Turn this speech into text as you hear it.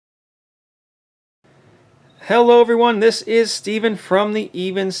Hello everyone, this is Steven from the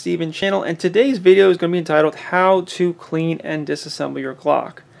Even Steven channel, and today's video is going to be entitled How to Clean and Disassemble Your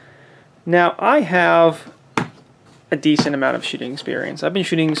Glock. Now, I have a decent amount of shooting experience. I've been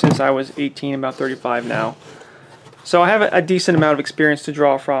shooting since I was 18, about 35 now. So I have a decent amount of experience to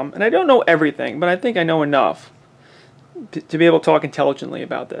draw from, and I don't know everything, but I think I know enough to be able to talk intelligently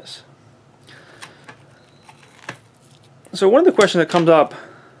about this. So one of the questions that comes up,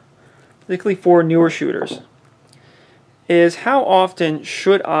 particularly for newer shooters, is how often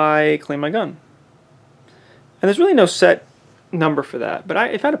should I clean my gun? And there's really no set number for that, but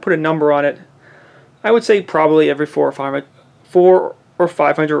if I had to put a number on it, I would say probably every 400 or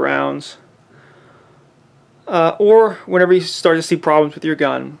 500 rounds, or whenever you start to see problems with your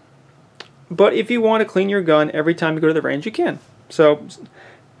gun. But if you want to clean your gun every time you go to the range, you can. So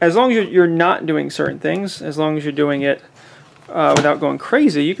as long as you're not doing certain things, as long as you're doing it without going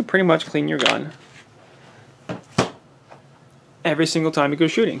crazy, you can pretty much clean your gun every single time you go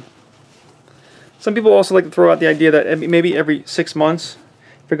shooting. Some people also like to throw out the idea that maybe every 6 months,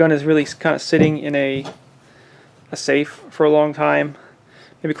 if your gun is really kind of sitting in a safe for a long time,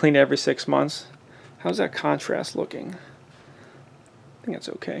 maybe clean it every 6 months. How's that contrast looking? I think that's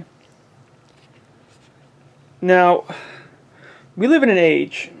okay. Now, we live in an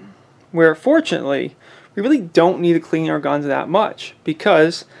age where, fortunately, we really don't need to clean our guns that much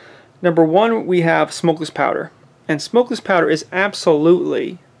because, number one, we have smokeless powder. And smokeless powder is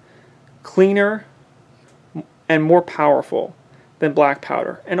absolutely cleaner and more powerful than black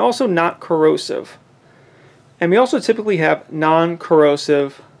powder, and also not corrosive. And we also typically have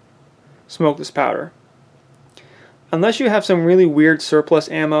non-corrosive smokeless powder. Unless you have some really weird surplus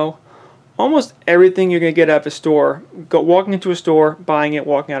ammo, almost everything you're going to get out of a store, walking into a store, buying it,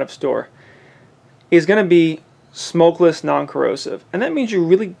 walking out of a store, is going to be smokeless, non-corrosive. And that means you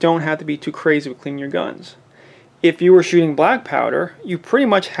really don't have to be too crazy with cleaning your guns. If you were shooting black powder, you pretty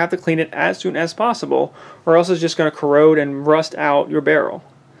much have to clean it as soon as possible, or else it's just going to corrode and rust out your barrel.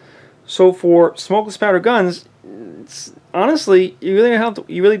 So for smokeless powder guns, honestly, you really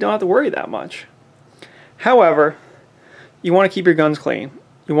don't have to worry that much. However, you want to keep your guns clean.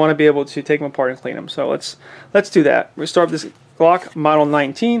 You want to be able to take them apart and clean them. So let's do that. We start with this Glock Model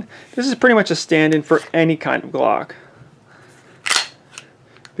 19. This is pretty much a stand-in for any kind of Glock,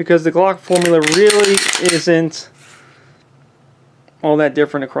 because the Glock formula really isn't all that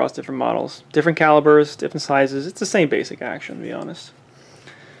different across different models. Different calibers, different sizes. It's the same basic action, to be honest.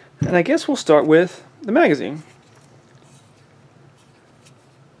 And I guess we'll start with the magazine.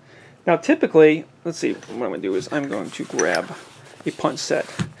 Now typically, let's see, what I'm going to do is I'm going to grab a punch set,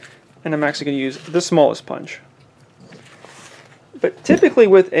 and I'm actually going to use the smallest punch. But typically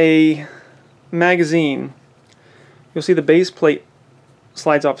with a magazine, you'll see the base plate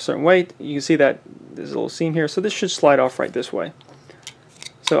slides off a certain way. You can see that there's a little seam here, so this should slide off right this way.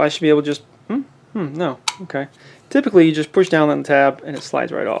 So I should be able to just, no, okay. Typically you just push down on the tab and it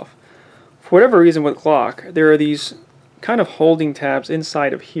slides right off. For whatever reason with Glock, there are these kind of holding tabs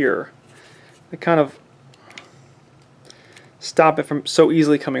inside of here that kind of stop it from so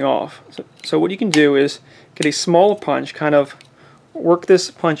easily coming off. So what you can do is get a small punch, kind of work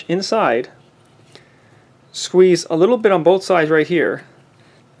this punch inside, squeeze a little bit on both sides right here,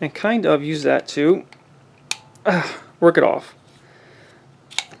 and kind of use that to work it off.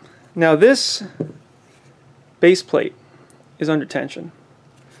 Now this base plate is under tension.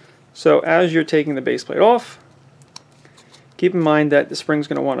 So as you're taking the base plate off, keep in mind that the spring's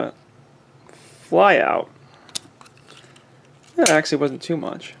going to want to fly out. That actually wasn't too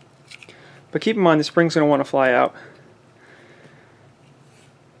much. But keep in mind the spring's going to want to fly out.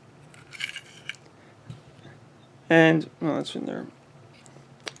 And, well, that's in there.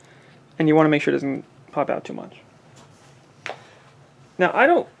 And you want to make sure it doesn't pop out too much. Now, I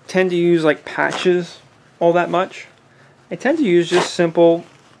don't tend to use like patches all that much. I tend to use just simple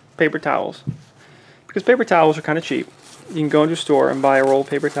paper towels, because paper towels are kind of cheap. You can go into a store and buy a roll of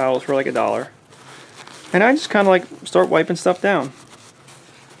paper towels for like $1. And I just kind of like start wiping stuff down.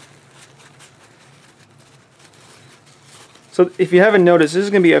 So if you haven't noticed, this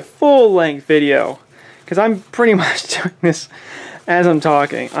is going to be a full-length video, because I'm pretty much doing this as I'm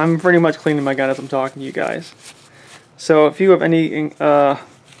talking. I'm pretty much cleaning my gun as I'm talking to you guys. So if you have any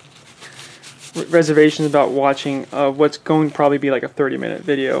reservations about watching what's going to probably be like a 30-minute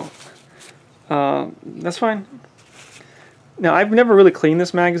video, that's fine. Now, I've never really cleaned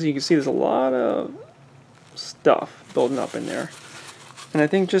this magazine. You can see there's a lot of stuff building up in there. And I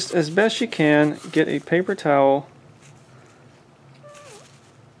think just as best you can, get a paper towel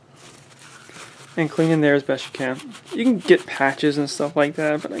and clean in there as best you can. You can get patches and stuff like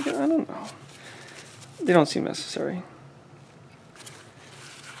that, but I don't know. they don't seem necessary.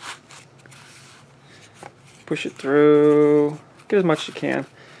 Push it through, get as much as you can.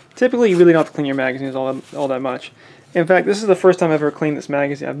 Typically, you really don't have to clean your magazines all that much. In fact, this is the first time I've ever cleaned this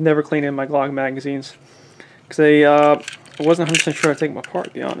magazine. I've never cleaned in my Glock magazines because I wasn't 100% sure I'd take them apart,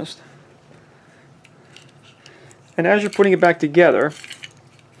 to be honest. And as you're putting it back together,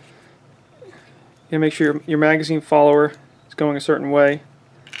 you make sure your magazine follower is going a certain way.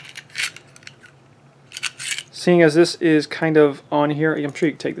 Seeing as this is kind of on here, I'm sure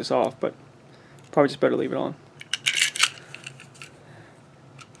you can take this off, but probably just better leave it on.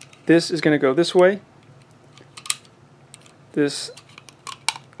 This is going to go this way. This,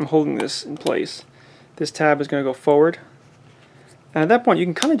 I'm holding this in place. This tab is going to go forward. And at that point, you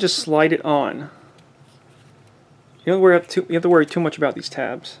can kind of just slide it on. You don't have to worry too much about these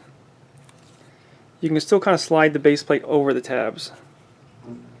tabs. You can still kind of slide the base plate over the tabs.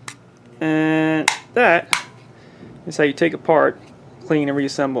 And that is how you take apart, clean, and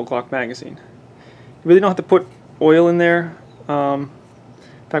reassemble a Glock magazine. You really don't have to put oil in there. In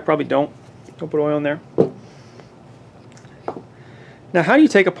fact, probably don't put oil in there. Now, how do you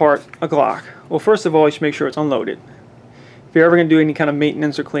take apart a Glock? Well, first of all, you should make sure it's unloaded. If you're ever going to do any kind of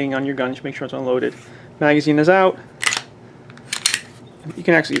maintenance or cleaning on your gun, you should make sure it's unloaded. Magazine is out. You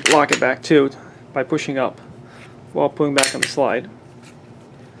can actually lock it back too by pushing up while pulling back on the slide.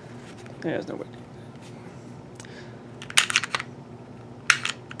 Yeah, there's no way.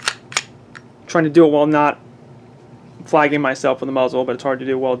 Trying to do it while not flagging myself with the muzzle, but it's hard to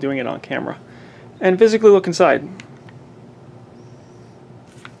do while doing it on camera. And physically look inside.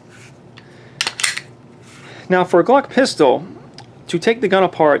 Now, for a Glock pistol, to take the gun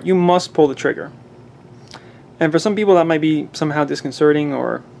apart, you must pull the trigger. And for some people that might be somehow disconcerting,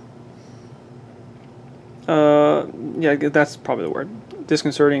 or yeah, that's probably the word,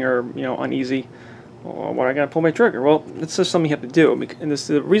 disconcerting, or uneasy. Well, why do I gotta pull my trigger? Well, it's just something you have to do, and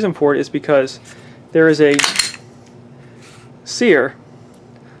the reason for it is because there is a sear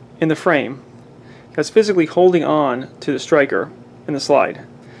in the frame that's physically holding on to the striker in the slide,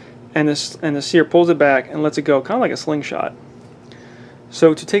 and the sear pulls it back and lets it go, kind of like a slingshot.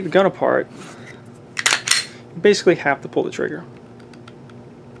 So to take the gun apart, you basically have to pull the trigger.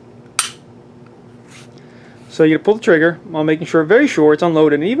 So you pull the trigger while making sure, very sure, it's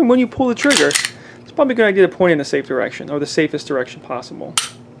unloaded. And even when you pull the trigger, it's probably a good idea to point in the safe direction, or the safest direction possible.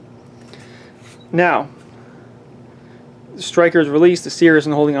 Now, the striker is released, the sear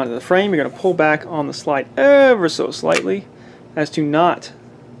isn't holding onto the frame. You're going to pull back on the slide ever so slightly as to not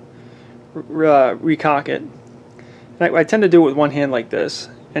recock it. And I tend to do it with one hand like this.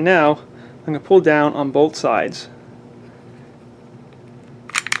 And now I'm going to pull down on both sides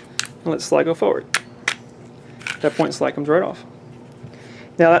and let the slide go forward. At that point, the slide comes right off.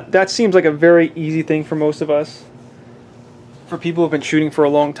 Now that seems like a very easy thing for most of us, for people who've been shooting for a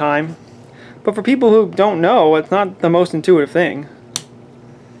long time. But for people who don't know, it's not the most intuitive thing.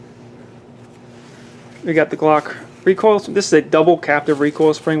 We got the Glock recoil. This is a double captive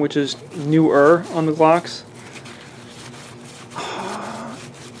recoil spring, which is newer on the Glocks.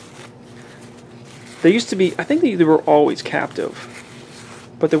 They used to be, I think they were always captive,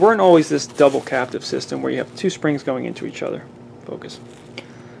 but they weren't always this double captive system where you have two springs going into each other. Focus.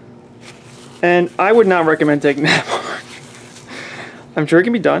 And I would not recommend taking that apart. I'm sure it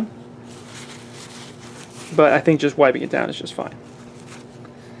can be done, but I think just wiping it down is just fine.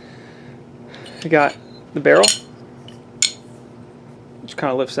 I got the barrel, which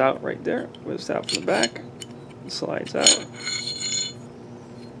kind of lifts out right there, lifts out from the back, slides out.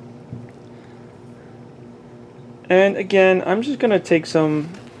 And again, I'm just going to take some,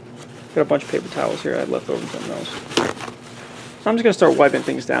 got a bunch of paper towels here I had left over from those. I'm just going to start wiping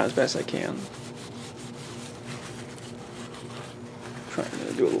things down as best I can. Trying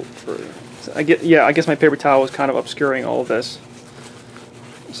to do a little further. So I guess my paper towel was kind of obscuring all of this.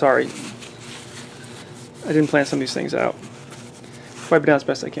 Sorry. I didn't plan some of these things out. Wipe it down as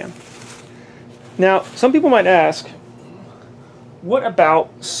best I can. Now, some people might ask, what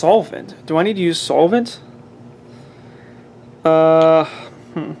about solvent? Do I need to use solvent?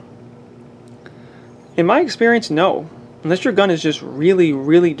 In my experience, no. Unless your gun is just really,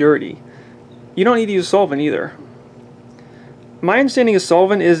 really dirty, you don't need to use solvent either. My understanding of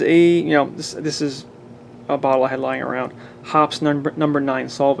solvent is this is a bottle I had lying around, Hops number 9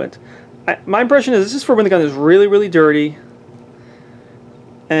 solvent. My impression is this is for when the gun is really, really dirty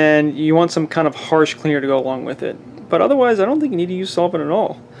and you want some kind of harsh cleaner to go along with it. But otherwise, I don't think you need to use solvent at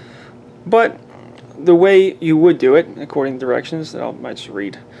all. But the way you would do it, according to directions that I might just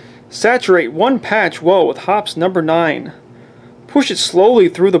read: saturate 1 patch well with Hops number 9 Push it slowly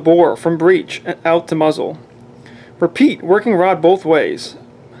through the bore from breech and out to muzzle. Repeat, working rod both ways.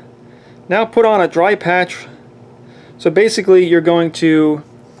 Now put on a dry patch. So basically you're going to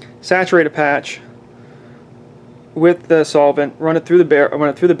saturate a patch with the solvent, run it through the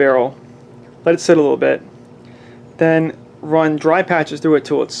barrel, let it sit a little bit, then run dry patches through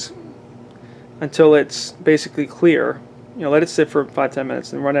it until it's basically clear. You know, let it sit for 5-10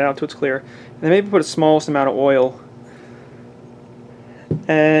 minutes and run it out till it's clear. And then maybe put a smallest amount of oil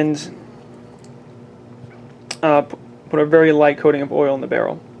and put a very light coating of oil in the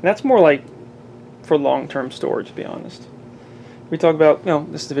barrel. And that's more like for long-term storage, to be honest. We talk about, you know,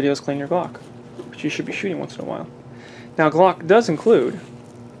 this video is clean your Glock, which you should be shooting once in a while. Now, Glock does include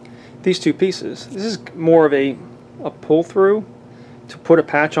these two pieces. This is more of a pull-through to put a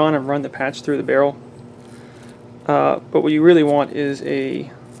patch on and run the patch through the barrel. But what you really want is the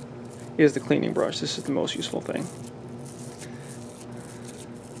cleaning brush. This is the most useful thing.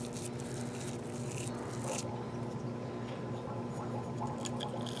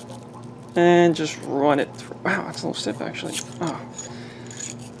 And just run it through. Wow, that's a little stiff actually. Oh.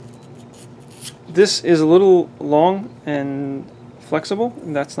 This is a little long and flexible,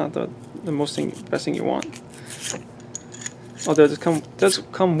 and that's not the best thing you want. Although it does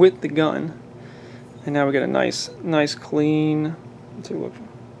come with the gun. And now we get a nice clean. Let's take a look.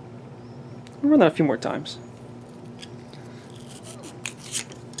 I'll run that a few more times.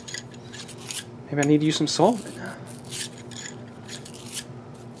 Maybe I need to use some solvent.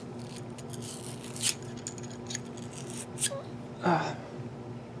 I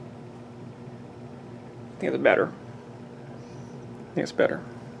think it's better. I think it's better.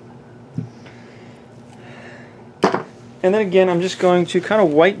 And then again, I'm just going to kind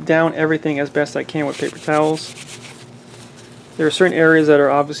of wipe down everything as best I can with paper towels. There are certain areas that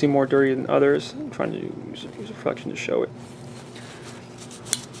are obviously more dirty than others. I'm trying to use a reflection to show it.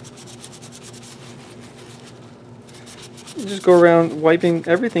 Just go around wiping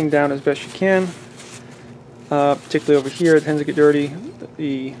everything down as best you can. Particularly over here, it tends to get dirty.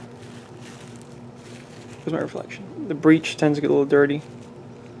 Where's my reflection? The breech tends to get a little dirty.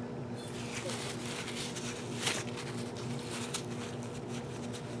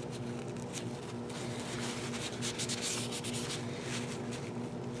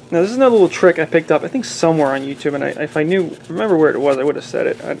 Now this is another little trick I picked up, I think somewhere on YouTube, and if I remember where it was, I would have said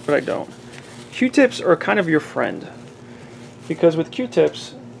it, but I don't. Q-tips are kind of your friend, because with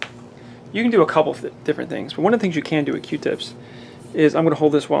Q-tips, you can do a couple of different things. But one of the things you can do with Q-tips is, I'm going to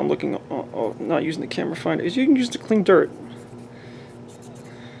hold this while I'm looking, not using the camera finder, is you can use it to clean dirt.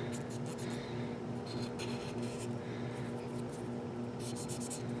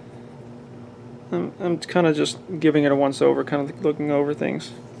 I'm kind of just giving it a once-over, kind of looking over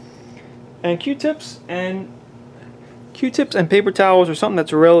things. And Q-tips and paper towels are something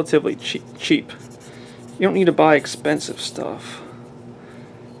that's relatively cheap. You don't need to buy expensive stuff.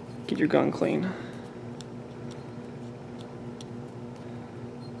 Get your gun clean.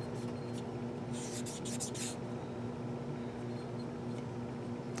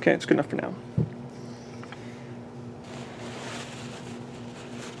 Okay, it's good enough for now.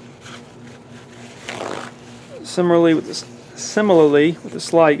 Similarly with the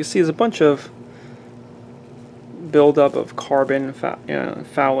slide, you can see there's a bunch of buildup of carbon and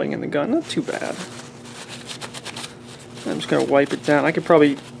fouling in the gun. Not too bad. I'm just going to wipe it down. I could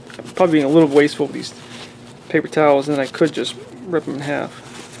probably being a little wasteful with these paper towels, and then I could just rip them in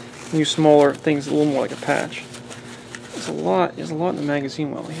half and use smaller things, a little more like a patch. There's a lot in the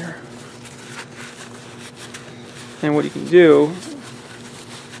magazine well here. And what you can do,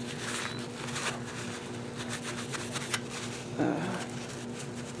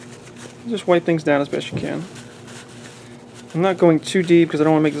 just wipe things down as best you can. I'm not going too deep because I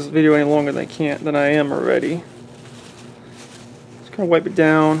don't want to make this video any longer than I am already. Just kind of wipe it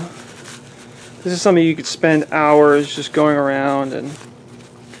down. This is something you could spend hours just going around and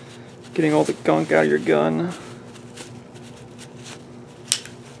getting all the gunk out of your gun.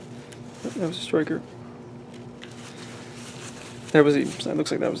 That was a striker. That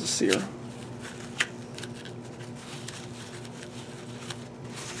looks like that was a sear.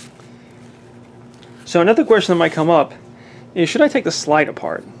 So another question that might come up is, should I take the slide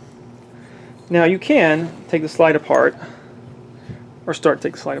apart? Now you can take the slide apart, or start to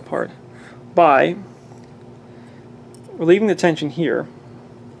take the slide apart, by relieving the tension here.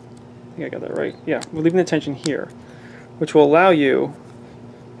 I think I got that right. Yeah, relieving the tension here, which will allow you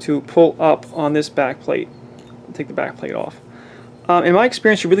to pull up on this back plate, take the back plate off. In my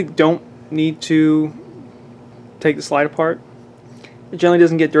experience, you really don't need to take the slide apart. It generally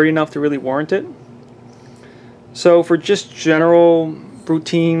doesn't get dirty enough to really warrant it. So for just general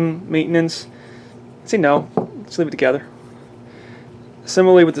routine maintenance, I'd say no. Let's leave it together.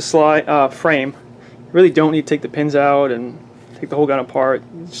 Similarly with the slide frame, you really don't need to take the pins out and take the whole gun apart.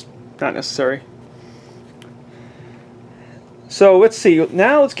 It's not necessary. So let's see.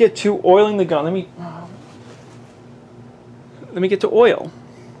 Now let's get to oiling the gun. Let me get to oil.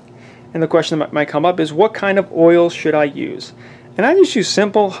 And the question that might come up is, what kind of oil should I use? And I just use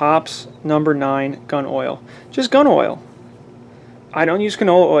simple Hops number 9 gun oil. Just gun oil. I don't use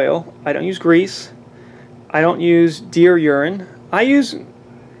canola oil. I don't use grease. I don't use deer urine. I use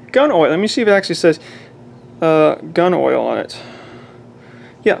gun oil. Let me see if it actually says gun oil on it.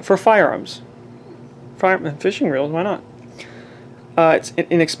 Yeah, for firearms. Fishing reels, why not? It's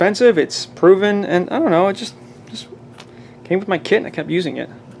inexpensive, it's proven, and I don't know, it just came with my kit and I kept using it.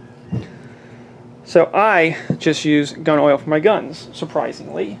 So I just use gun oil for my guns,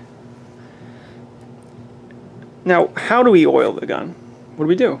 surprisingly. Now, how do we oil the gun? What do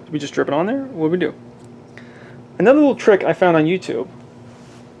we do? Do we just drip it on there? What do we do? Another little trick I found on YouTube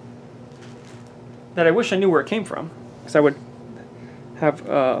that I wish I knew where it came from, because I would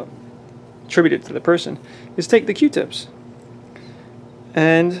have attributed to the person, is take the Q-tips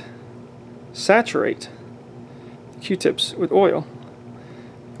and saturate the Q-tips with oil.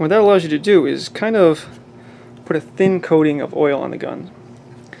 And what that allows you to do is kind of put a thin coating of oil on the gun,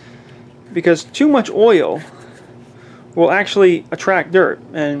 because too much oil will actually attract dirt,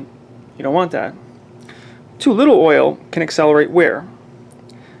 and you don't want that. Too little oil can accelerate wear,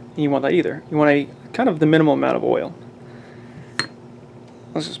 and you want that either. You want a kind of the minimal amount of oil.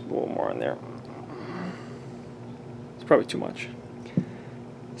 Let's just put a little more in there. It's probably too much.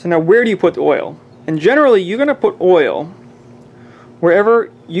 So now where do you put the oil? And generally you're going to put oil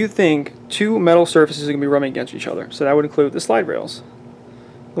wherever you think two metal surfaces are going to be rubbing against each other. So that would include the slide rails.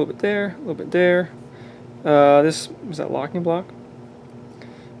 A little bit there, a little bit there. This is that locking block.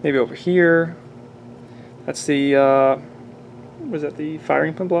 Maybe over here. That's the was that the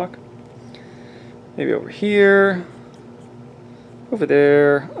firing pin block? Maybe over here. Over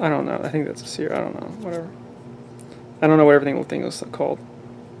there. I don't know. I think that's a sear. I don't know. Whatever. I don't know what everything thing is called.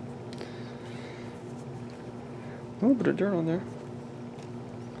 A little bit of dirt on there.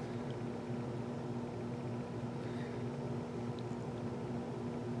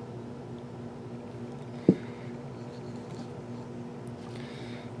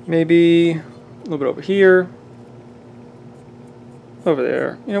 Maybe a little bit over here. Over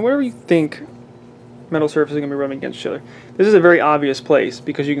there. You know, wherever you think metal surfaces are going to be rubbing against each other. This is a very obvious place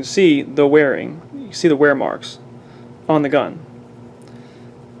because you can see the wearing. You see the wear marks on the gun.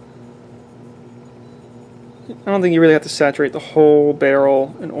 I don't think you really have to saturate the whole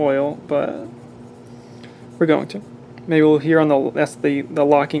barrel in oil, but we're going to. Maybe we'll here on that's the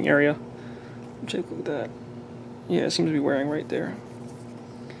locking area. Take a look at that. Yeah, it seems to be wearing right there.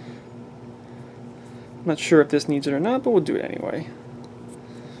 I'm not sure if this needs it or not, but we'll do it anyway.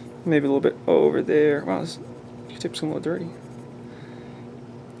 Maybe a little bit over there. Wow, this Q-tip's a little dirty.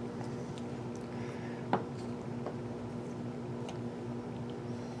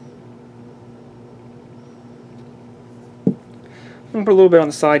 I'm going to put a little bit on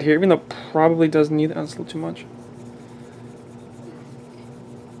the side here, even though it probably doesn't need that. That's a little too much.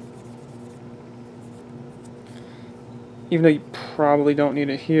 Even though you probably don't need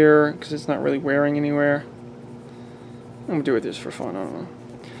it here, because it's not really wearing anywhere. I'm going to do it just for fun, I don't know.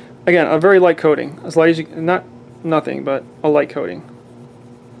 Again, a very light coating. As light as you can, not nothing, but a light coating.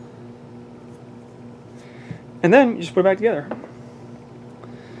 And then you just put it back together.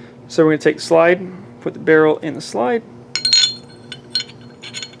 So we're going to take the slide, put the barrel in the slide.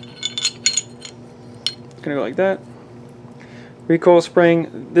 It's going to go like that. Recoil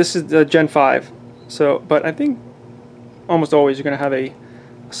spring, this is the Gen 5. So, but I think almost always you're going to have a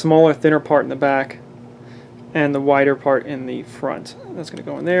smaller, thinner part in the back and the wider part in the front. That's going to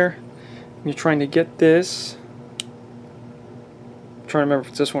go in there. And you're trying to get this. I'm trying to remember if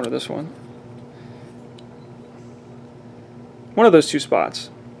it's this one or this one. One of those two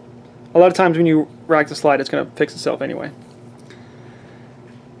spots. A lot of times when you rack the slide, it's going to fix itself anyway.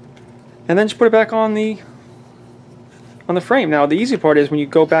 And then just put it back on the frame. Now the easy part is when you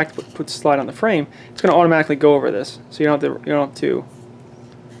go back to put the slide on the frame, it's going to automatically go over this, so you don't have to.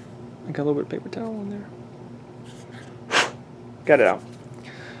 I got a little bit of paper towel in there. Got it out.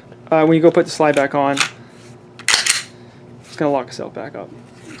 When you go put the slide back on, it's going to lock itself back up,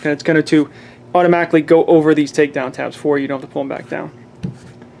 and it's going to automatically go over these takedown tabs for you. You don't have to pull them back down.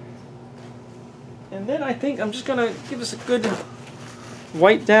 And then I think I'm just going to give this a good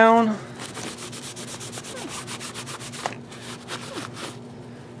wipe down.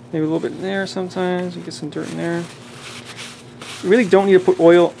 Maybe a little bit in there sometimes. You get some dirt in there. You really don't need to put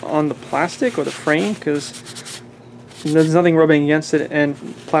oil on the plastic or the frame because there's nothing rubbing against it and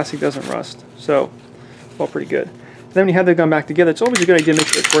plastic doesn't rust. So, all pretty good. Then when you have the gun back together, it's always a good idea to make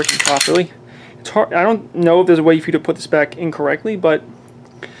sure it's working properly. It's hard. I don't know if there's a way for you to put this back incorrectly, but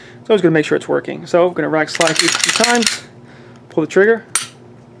it's always good to make sure it's working. So I'm going to rack slide through a few times, pull the trigger,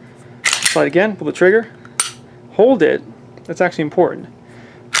 slide again, pull the trigger, hold it. That's actually important.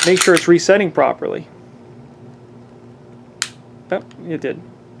 Make sure it's resetting properly. Oh, it did.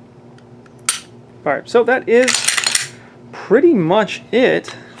 Alright, so that is pretty much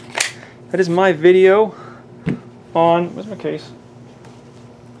it. That is my video on, where's my case?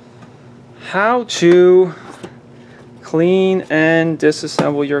 How to clean and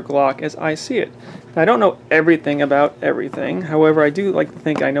disassemble your Glock as I see it. Now, I don't know everything about everything. However, I do like to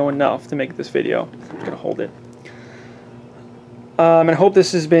think I know enough to make this video. I'm just going to hold it. And I hope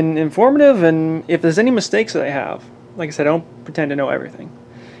this has been informative, and if there's any mistakes that I have, like I said, I don't pretend to know everything.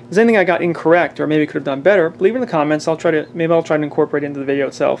 If there's anything I got incorrect or maybe could have done better, leave it in the comments. Maybe I'll try to incorporate it into the video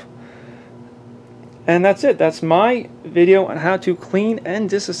itself. And that's it. That's my video on how to clean and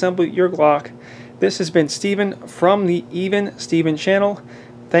disassemble your Glock. This has been Steven from the Even Steven channel.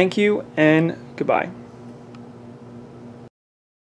 Thank you and goodbye.